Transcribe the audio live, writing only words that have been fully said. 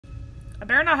I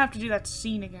better not have to do that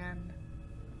scene again.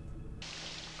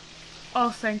 Oh,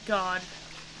 thank God.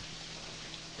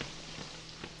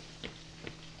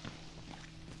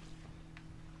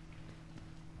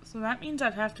 So that means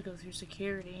I'd have to go through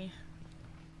security.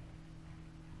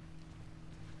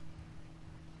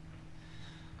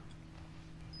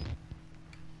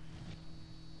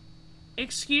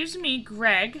 Excuse me,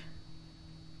 Greg.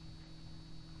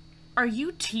 Are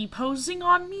you T-posing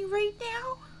on me right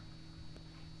now?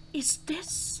 Is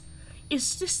this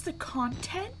the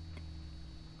content?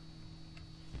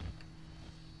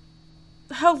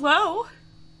 Hello?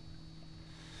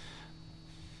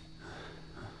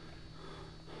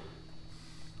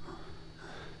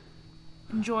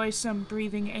 Enjoy some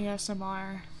breathing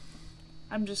ASMR.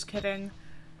 I'm just kidding.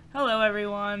 Hello,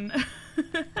 everyone.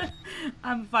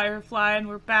 I'm Firefly, and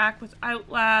we're back with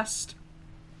Outlast.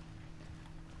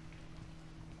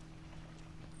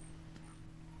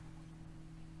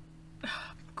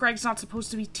 Greg's not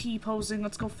supposed to be T-posing.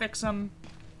 Let's go fix him.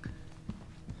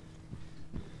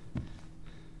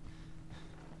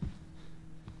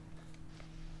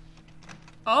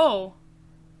 Oh.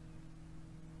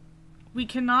 We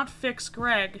cannot fix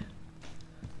Greg.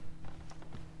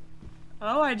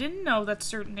 Oh, I didn't know that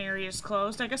certain areas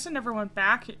closed. I guess I never went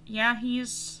back. Yeah,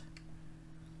 he's...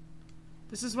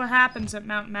 This is what happens at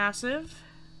Mount Massive.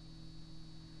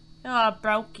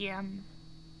 Broken.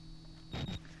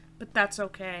 But that's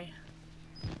okay.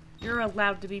 You're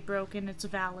allowed to be broken. It's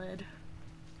valid.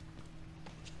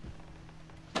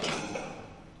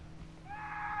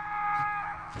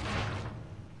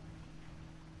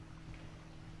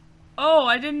 Oh,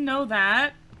 I didn't know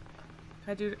that.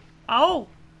 I do. Oh!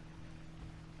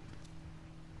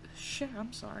 Shit,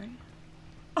 I'm sorry.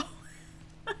 Oh.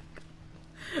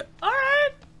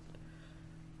 Alright!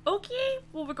 Okay,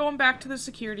 well, we're going back to the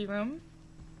security room.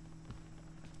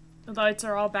 The lights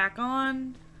are all back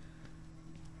on.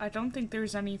 I don't think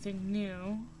there's anything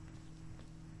new.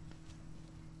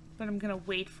 But I'm gonna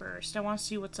wait first. I want to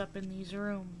see what's up in these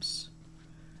rooms.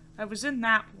 I was in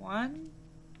that one.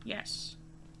 Yes.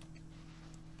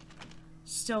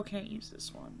 Still can't use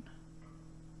this one.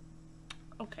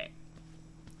 Okay.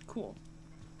 Cool.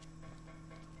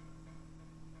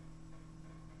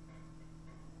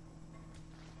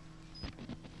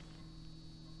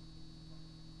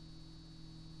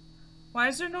 Why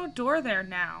is there no door there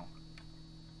now?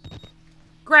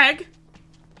 Greg?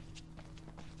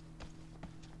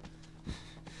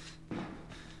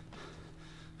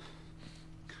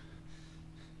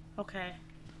 Okay.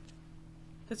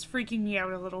 That's freaking me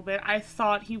out a little bit. I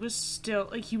thought he was still,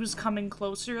 like, he was coming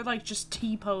closer, like, just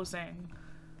T-posing.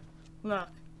 Look.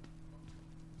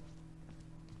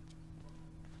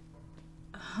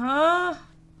 Huh?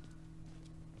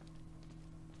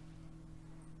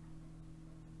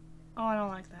 Oh, I don't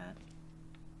like that.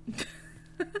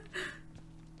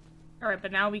 Alright,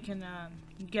 but now we can,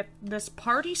 get this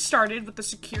party started with the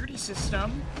security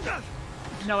system.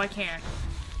 No, I can't.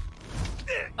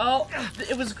 Oh,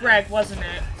 it was Greg, wasn't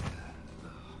it?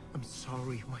 I'm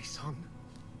sorry, my son.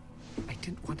 I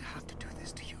didn't want to have to do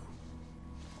this to you.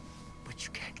 But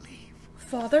you can't leave.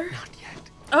 Father? Not yet.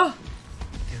 Oh!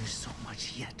 There is so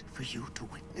much yet for you to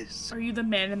witness. Are you the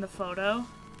man in the photo?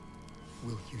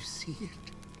 Will you see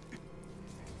it?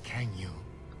 Can you?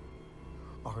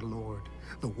 Our Lord,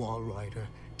 the Wall Rider,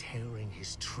 tearing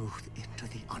his truth into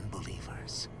the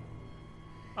unbelievers.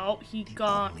 Oh, he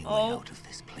got. The only way out of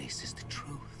this place is the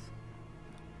truth.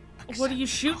 What are you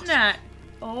shooting at?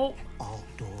 Oh. All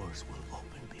doors will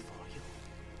open before you.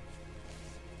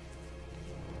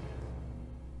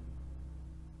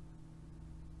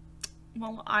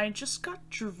 Well, I just got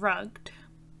drugged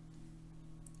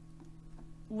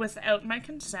without my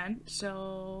consent,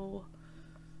 so...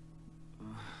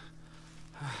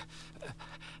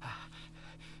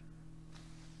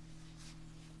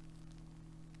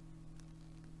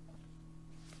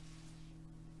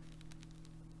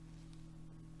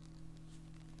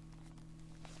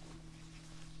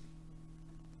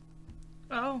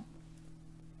 Oh.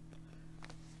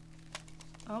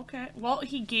 Okay. Well,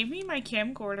 he gave me my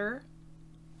camcorder.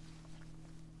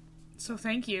 So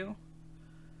thank you.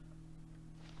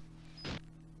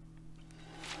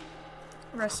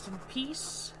 Rest in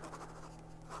peace.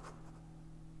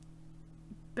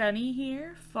 Benny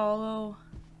here. Follow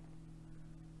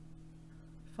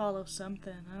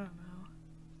something. I don't know.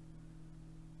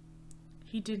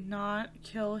 He did not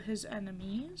kill his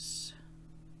enemies.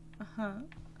 Uh-huh.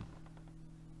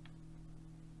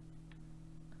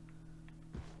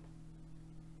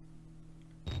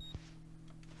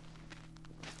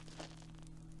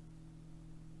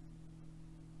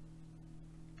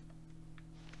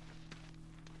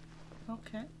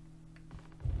 Okay.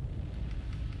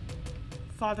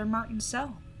 Father Martin's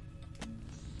cell.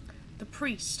 The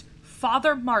priest,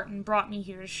 Father Martin, brought me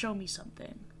here to show me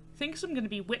something. Thinks I'm gonna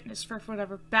be witness for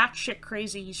whatever batshit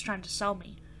crazy he's trying to sell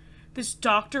me. This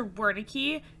Dr.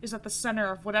 Wernicke is at the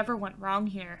center of whatever went wrong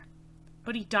here.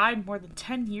 But he died more than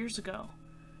 10 years ago.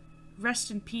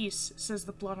 Rest in peace, says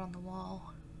the blood on the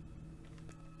wall.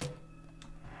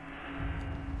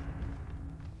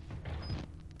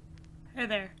 Hey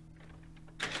there.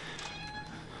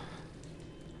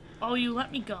 Oh, you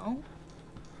let me go?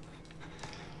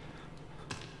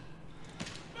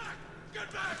 Back!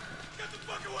 Get back! Get the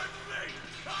fuck away from me!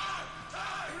 Ah!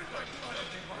 Ah! Look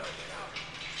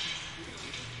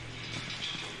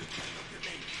at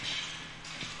me!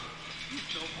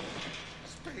 No more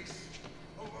space.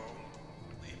 Alone.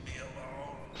 Leave me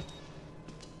alone.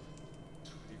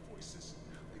 Too many voices.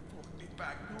 They brought me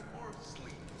back. No more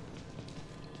sleep.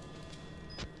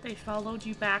 They followed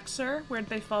you back, sir? Where'd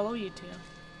they follow you to?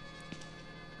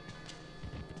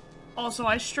 Also,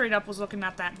 I straight up was looking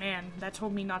at that man. That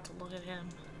told me not to look at him.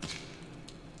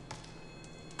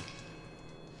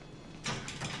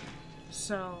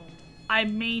 So, I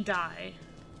may die.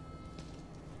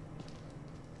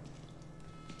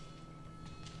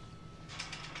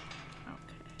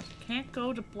 Okay. Can't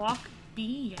go to block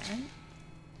B yet.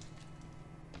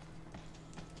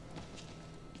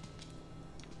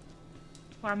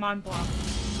 Well, I'm on block.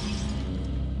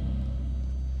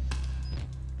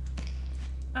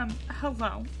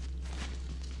 Hello.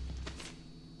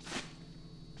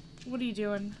 What are you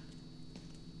doing?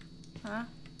 Huh?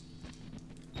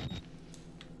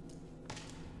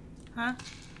 Huh?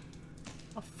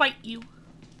 I'll fight you.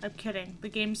 I'm kidding. The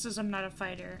game says I'm not a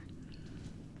fighter.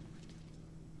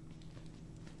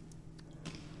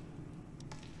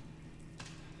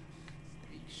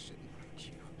 They shouldn't hurt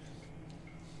you.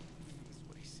 That's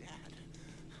what he said.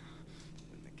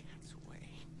 When the cat's away.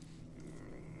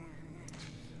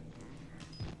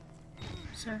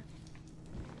 Sir?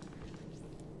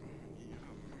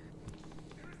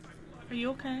 Are you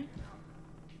okay?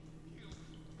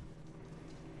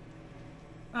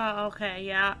 Okay,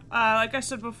 yeah. Like I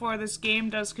said before, this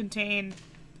game does contain,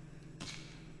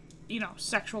 you know,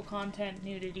 sexual content,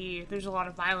 nudity. There's a lot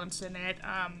of violence in it.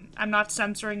 I'm not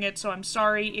censoring it, so I'm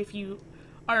sorry if you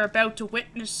are about to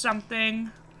witness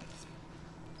something.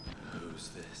 Who's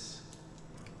this?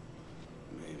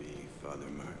 Maybe Father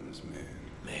Martin's man.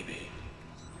 Maybe.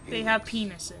 They have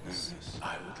penises.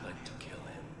 I would like to kill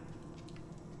him.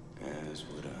 As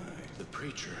would I. The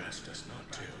preacher asked us not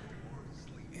to.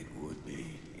 It would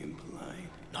be impolite.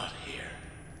 Not here.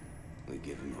 We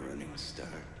give him a running start.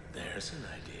 There's an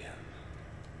idea.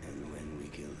 And when we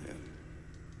kill him,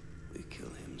 we kill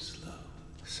him slow.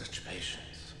 Such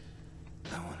patience.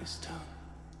 I want his tongue.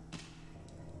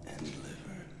 And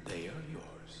liver. They are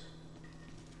yours.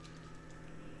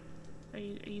 Are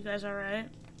you guys alright?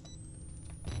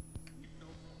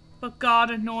 But God,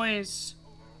 a noise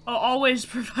always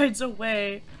provides a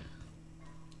way.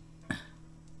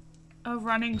 A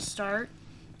running start.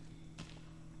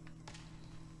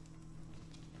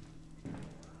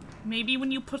 Maybe when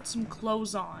you put some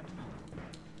clothes on.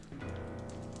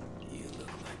 You look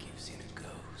like you've seen a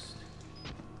ghost.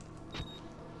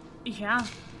 Yeah.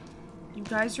 You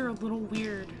guys are a little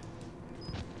weird.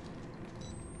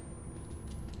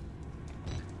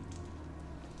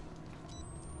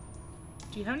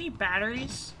 Do you have any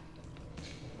batteries?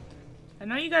 I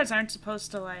know you guys aren't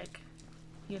supposed to, like,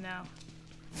 you know.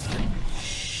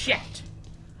 Shit.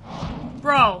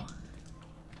 Bro.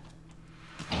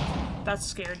 That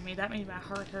scared me. That made my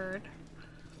heart hurt.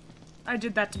 I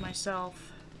did that to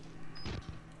myself.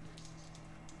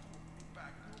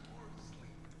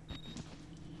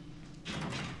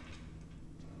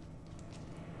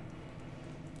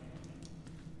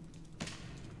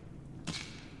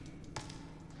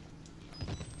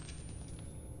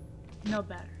 No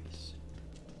batteries.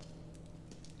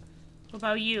 What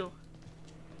about you?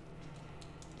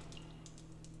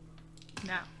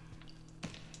 No.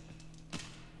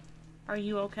 Are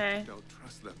you okay? Don't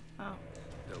trust them. Oh.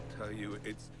 They'll tell you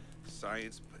it's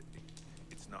science, but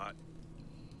it's not.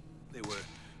 They were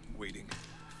waiting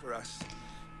for us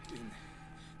in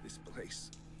this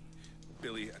place.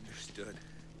 Billy understood.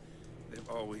 They've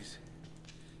always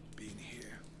been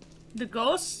here. The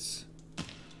ghosts?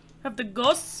 Have the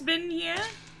ghosts been here?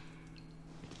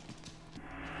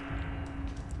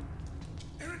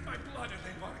 They're in my blood and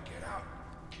they want to get out.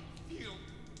 Feel.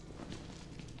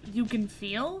 You can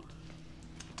feel?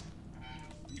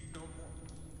 No more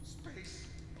space.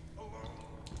 Alone.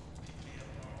 Leave me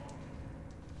alone.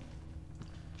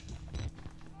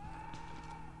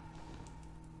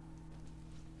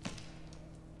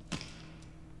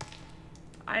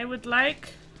 I would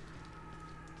like...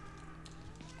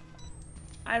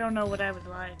 I don't know what I would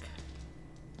like.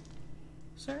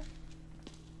 Sir?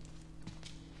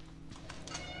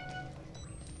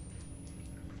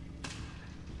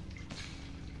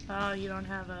 Oh, you don't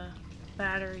have a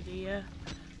battery, do you?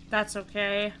 That's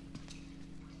okay.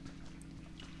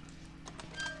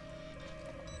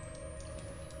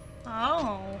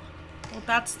 Oh. Well,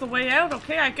 that's the way out.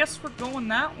 Okay, I guess we're going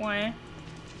that way.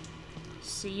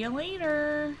 See you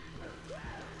later.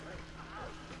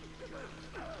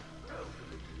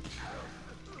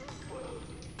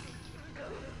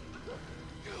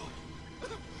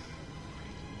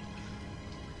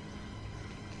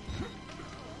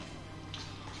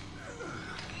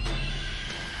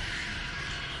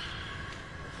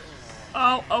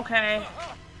 Oh, okay.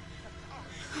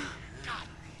 God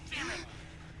damn it!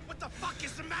 What the fuck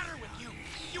is the matter with you?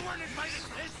 You weren't invited to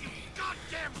this, you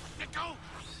goddamn sicko!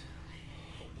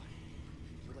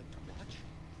 You like to watch?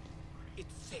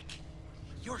 It's sick.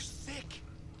 You're sick.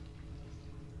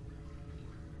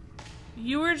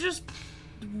 You were just...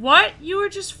 What? You were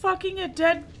just fucking a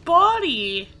dead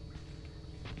body.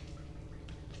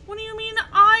 What do you mean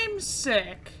I'm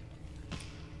sick?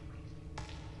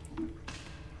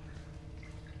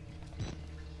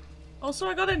 Also,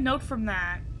 I got a note from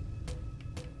that.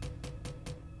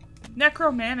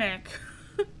 Necromantic.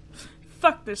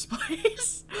 Fuck this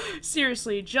place.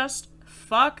 Seriously, just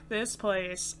fuck this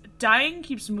place. Dying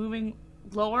keeps moving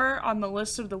lower on the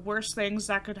list of the worst things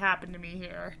that could happen to me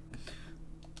here.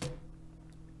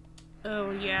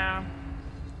 Oh, yeah.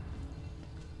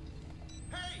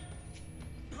 Hey!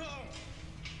 Oh!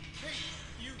 Hey,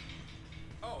 you...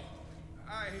 Oh,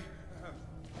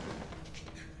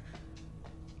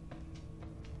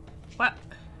 What?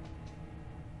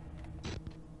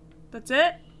 That's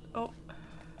it? Oh.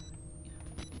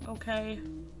 Okay.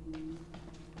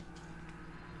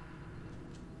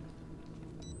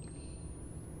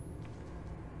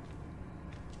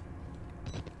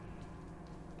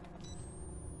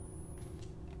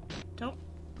 Don't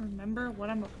remember what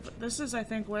I'm... This is, I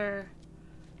think, where...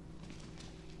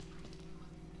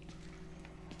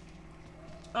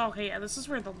 Okay, yeah, this is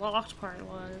where the locked part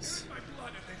was. my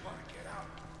blood if they want to get out.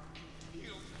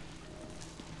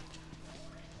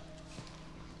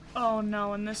 Oh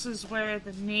no, and this is where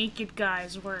the naked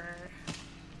guys were.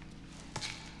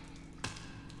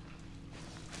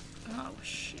 Oh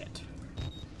shit.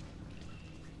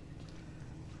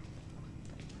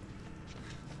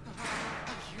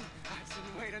 You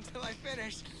didn't wait until I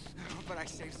finished. But I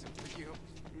saved some for you.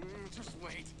 Just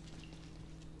wait.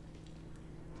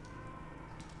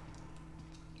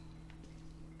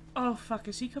 Oh fuck,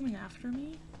 is he coming after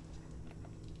me?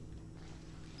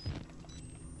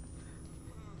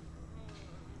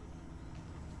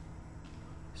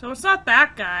 So it's not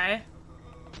that guy.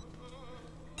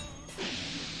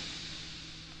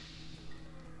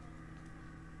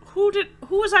 Who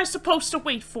was I supposed to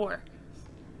wait for?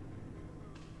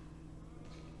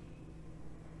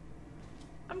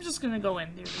 I'm just gonna go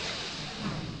in there.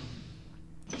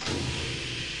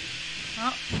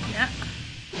 Oh, yeah.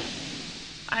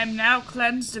 I'm now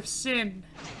cleansed of sin.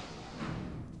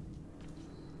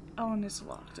 Oh, and it's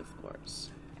locked, of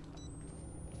course.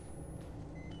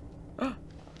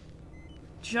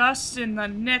 Just in the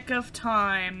nick of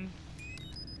time.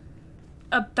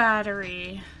 A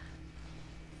battery.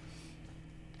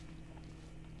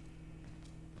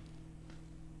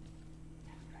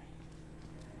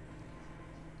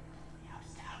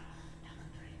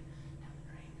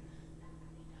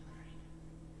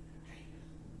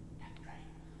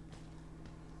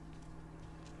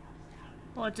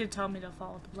 Well, it did tell me to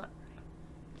follow the blood.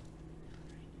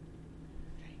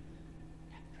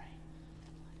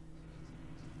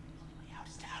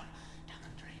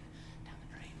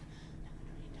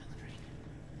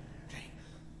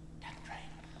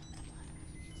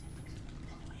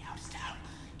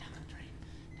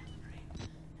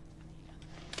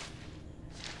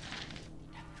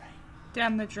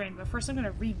 Down the drain, but first I'm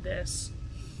gonna read this.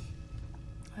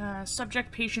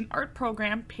 Subject patient art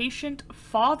program. Patient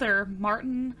father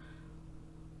Martin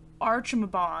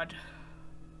Archibald.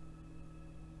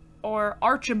 Or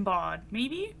Archibald,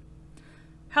 maybe?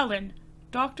 Helen,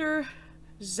 Dr.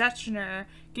 Zetchner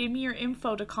gave me your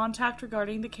info to contact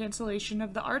regarding the cancellation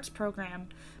of the arts program.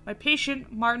 My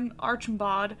patient, Martin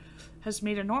Archibald, has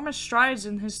made enormous strides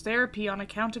in his therapy on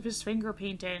account of his finger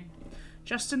painting.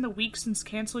 Just in the week since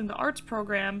canceling the arts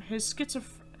program, his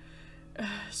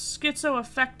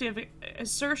schizoaffective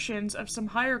assertions of some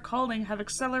higher calling have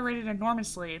accelerated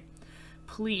enormously.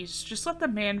 Please, just let the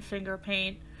man finger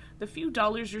paint. The few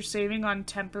dollars you're saving on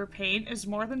temper paint is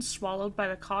more than swallowed by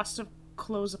the cost of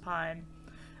clozapine.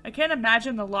 I can't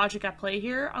imagine the logic at play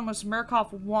here, unless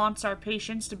Murkoff wants our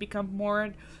patients to become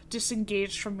more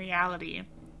disengaged from reality.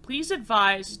 Please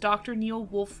advise Dr. Neil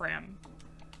Wolfram.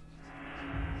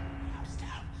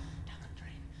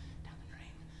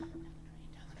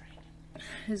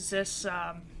 Is this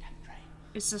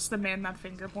the man that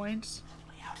finger points?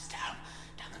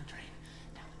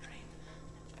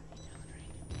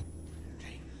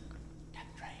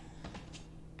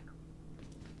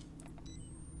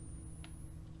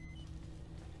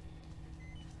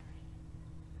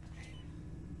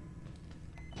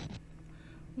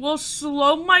 Will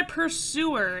slow my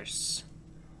pursuers.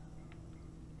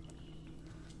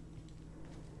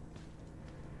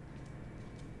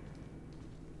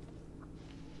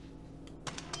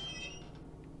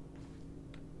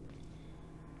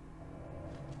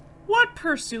 What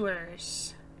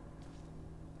pursuers?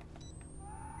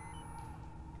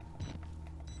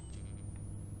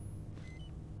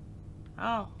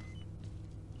 Oh.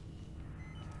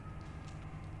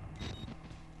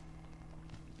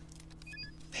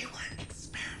 They weren't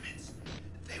experiments.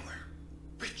 They were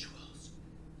rituals.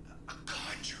 A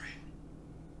conjuring.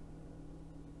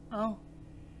 Oh.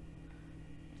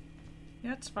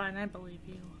 Yeah, it's fine. I believe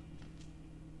you.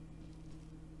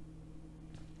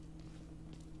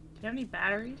 Do you have any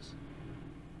batteries?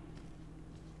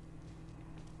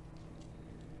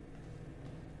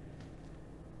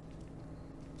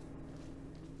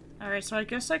 Alright, so I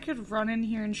guess I could run in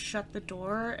here and shut the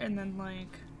door, and then,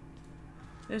 like,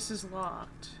 this is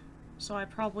locked. So I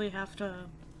probably have to...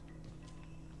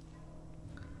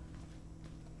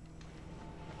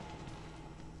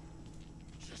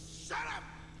 Just shut up!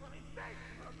 Let me think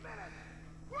for a minute!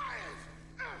 Quiet!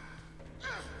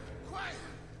 Quiet!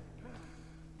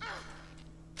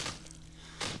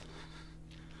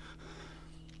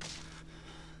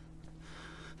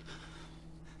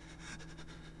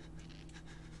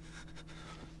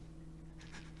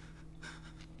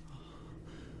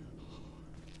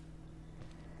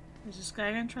 Is this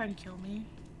guy gonna try and kill me?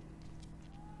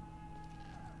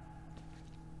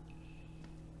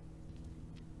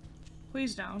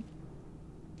 Please don't.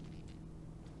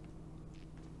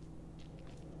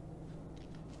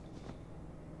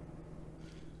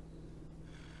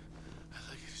 I'd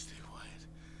like you to stay quiet.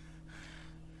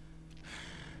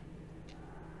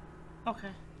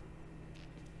 Okay.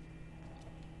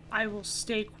 I will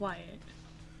stay quiet.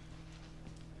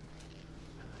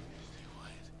 Stay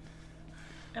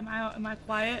quiet. Am I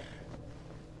quiet?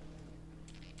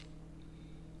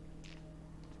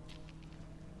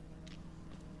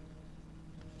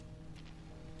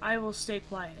 I will stay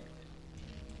quiet.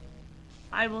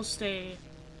 I will stay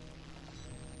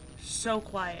so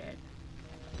quiet.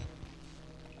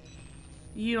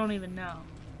 You don't even know.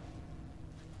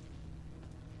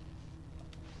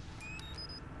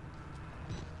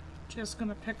 Just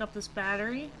gonna pick up this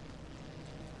battery.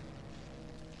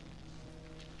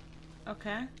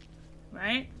 Okay.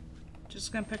 Right?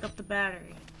 Just gonna pick up the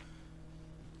battery.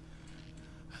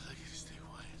 I'd like you to stay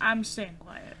quiet. I'm staying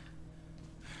quiet.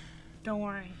 Don't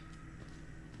worry.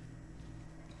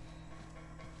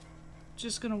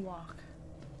 Just gonna walk.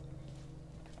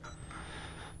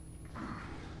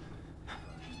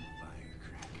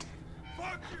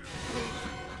 Fuck you!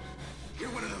 You're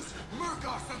one of those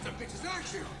Murkoff sons of bitches,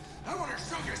 aren't you? I want to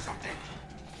show you something!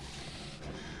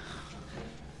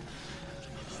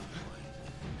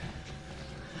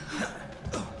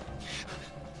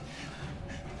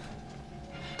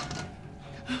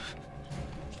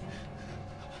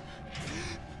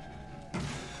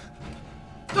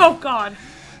 Oh god!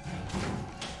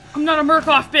 I'm not a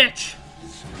Murkoff bitch!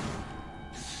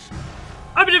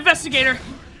 I'm an investigator!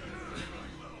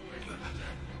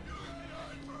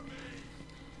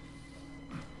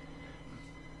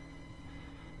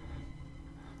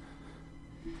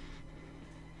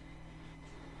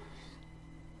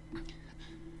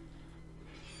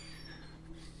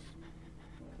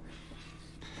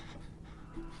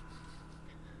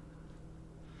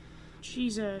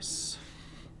 Jesus.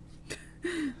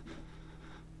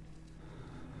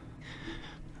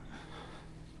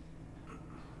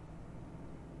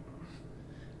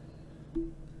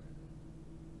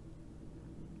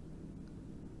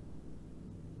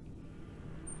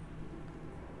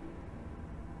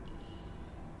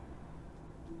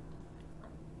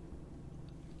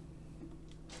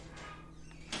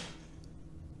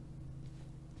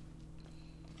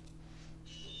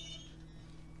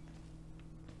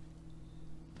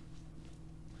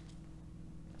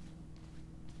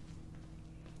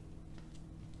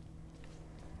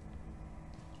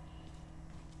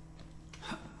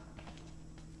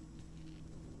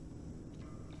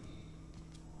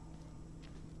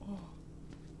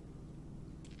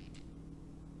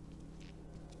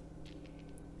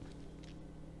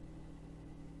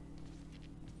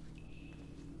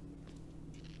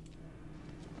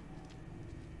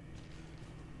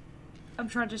 I'm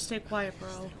trying to stay quiet,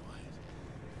 bro.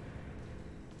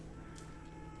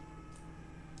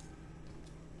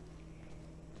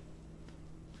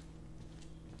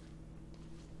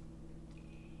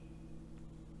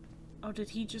 Oh,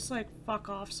 did he just, like, fuck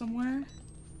off somewhere?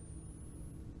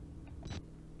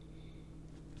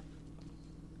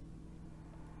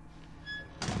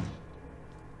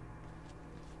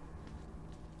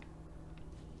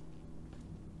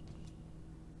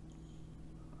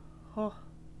 Oh.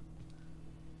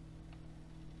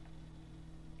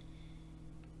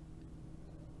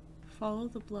 Follow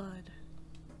the blood.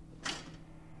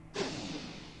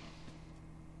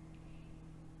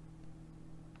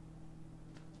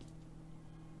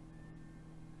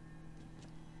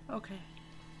 Okay.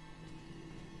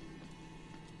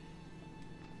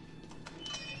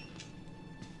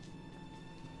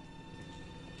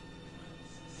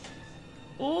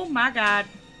 Oh my god.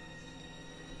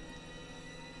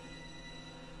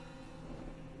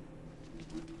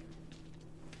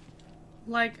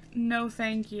 Like, no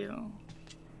thank you.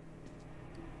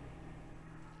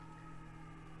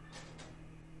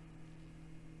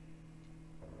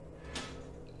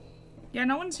 Yeah,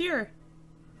 no one's here.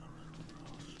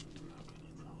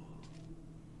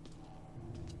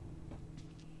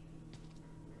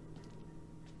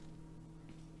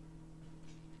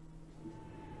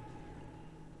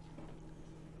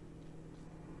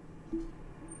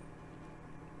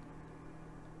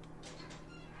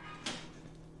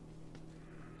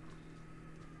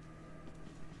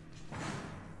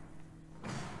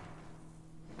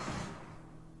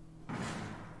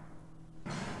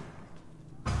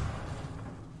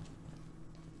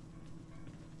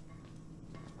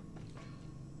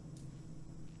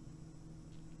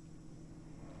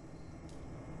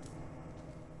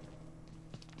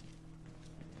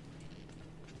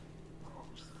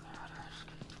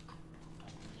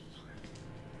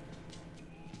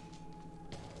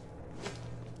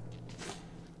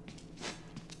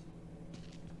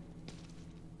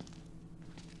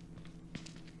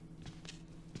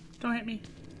 Don't hit me.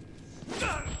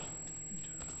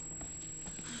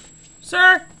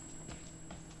 Sir!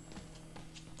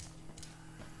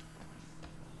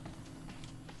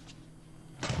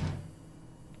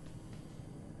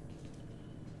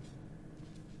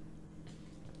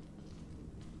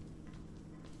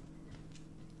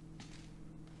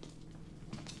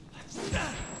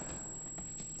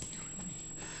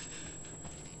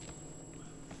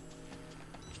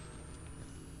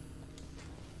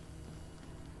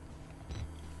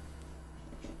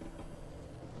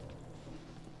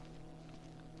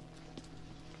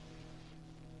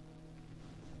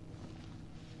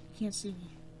 Can't see me.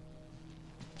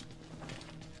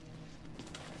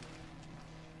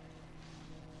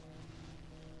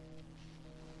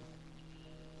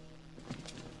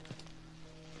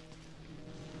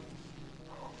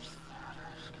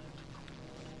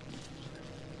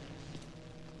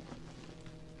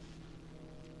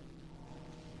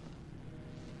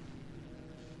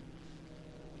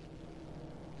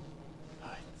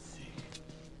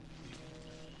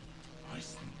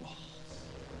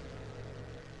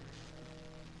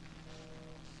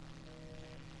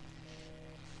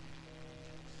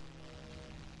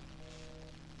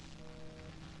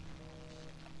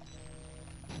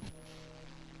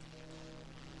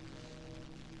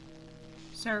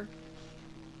 Sir.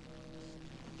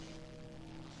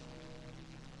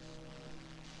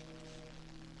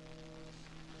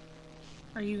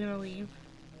 Are you gonna leave?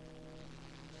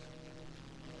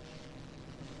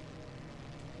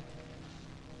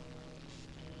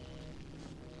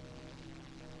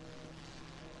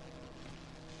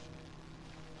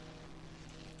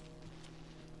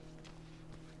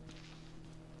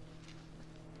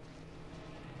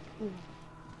 Ooh.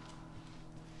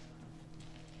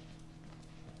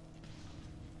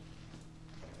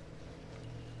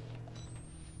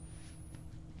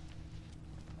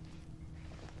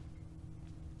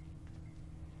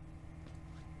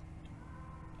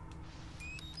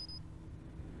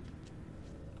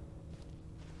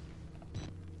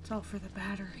 It's all for the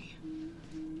battery.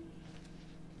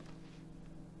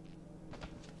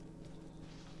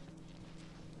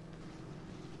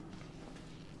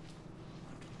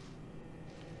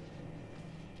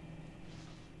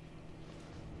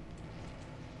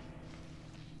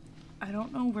 I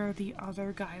don't know where the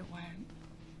other guy went.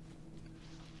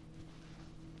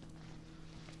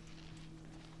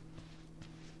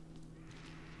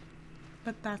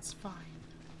 But that's fine.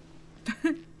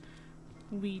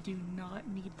 We do not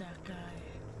need that guy.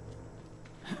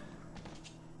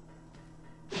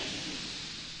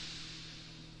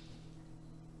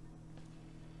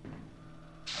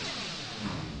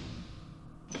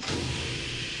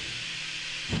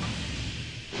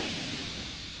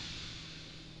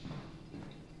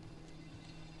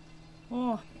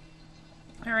 Oh.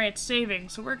 Alright, saving.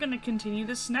 So we're gonna continue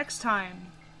this next time.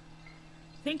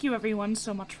 Thank you everyone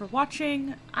so much for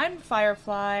watching. I'm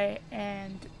Firefly,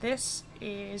 and this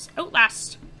is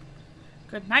Outlast.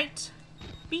 Good night,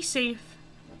 be safe,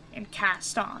 and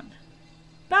cast on.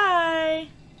 Bye!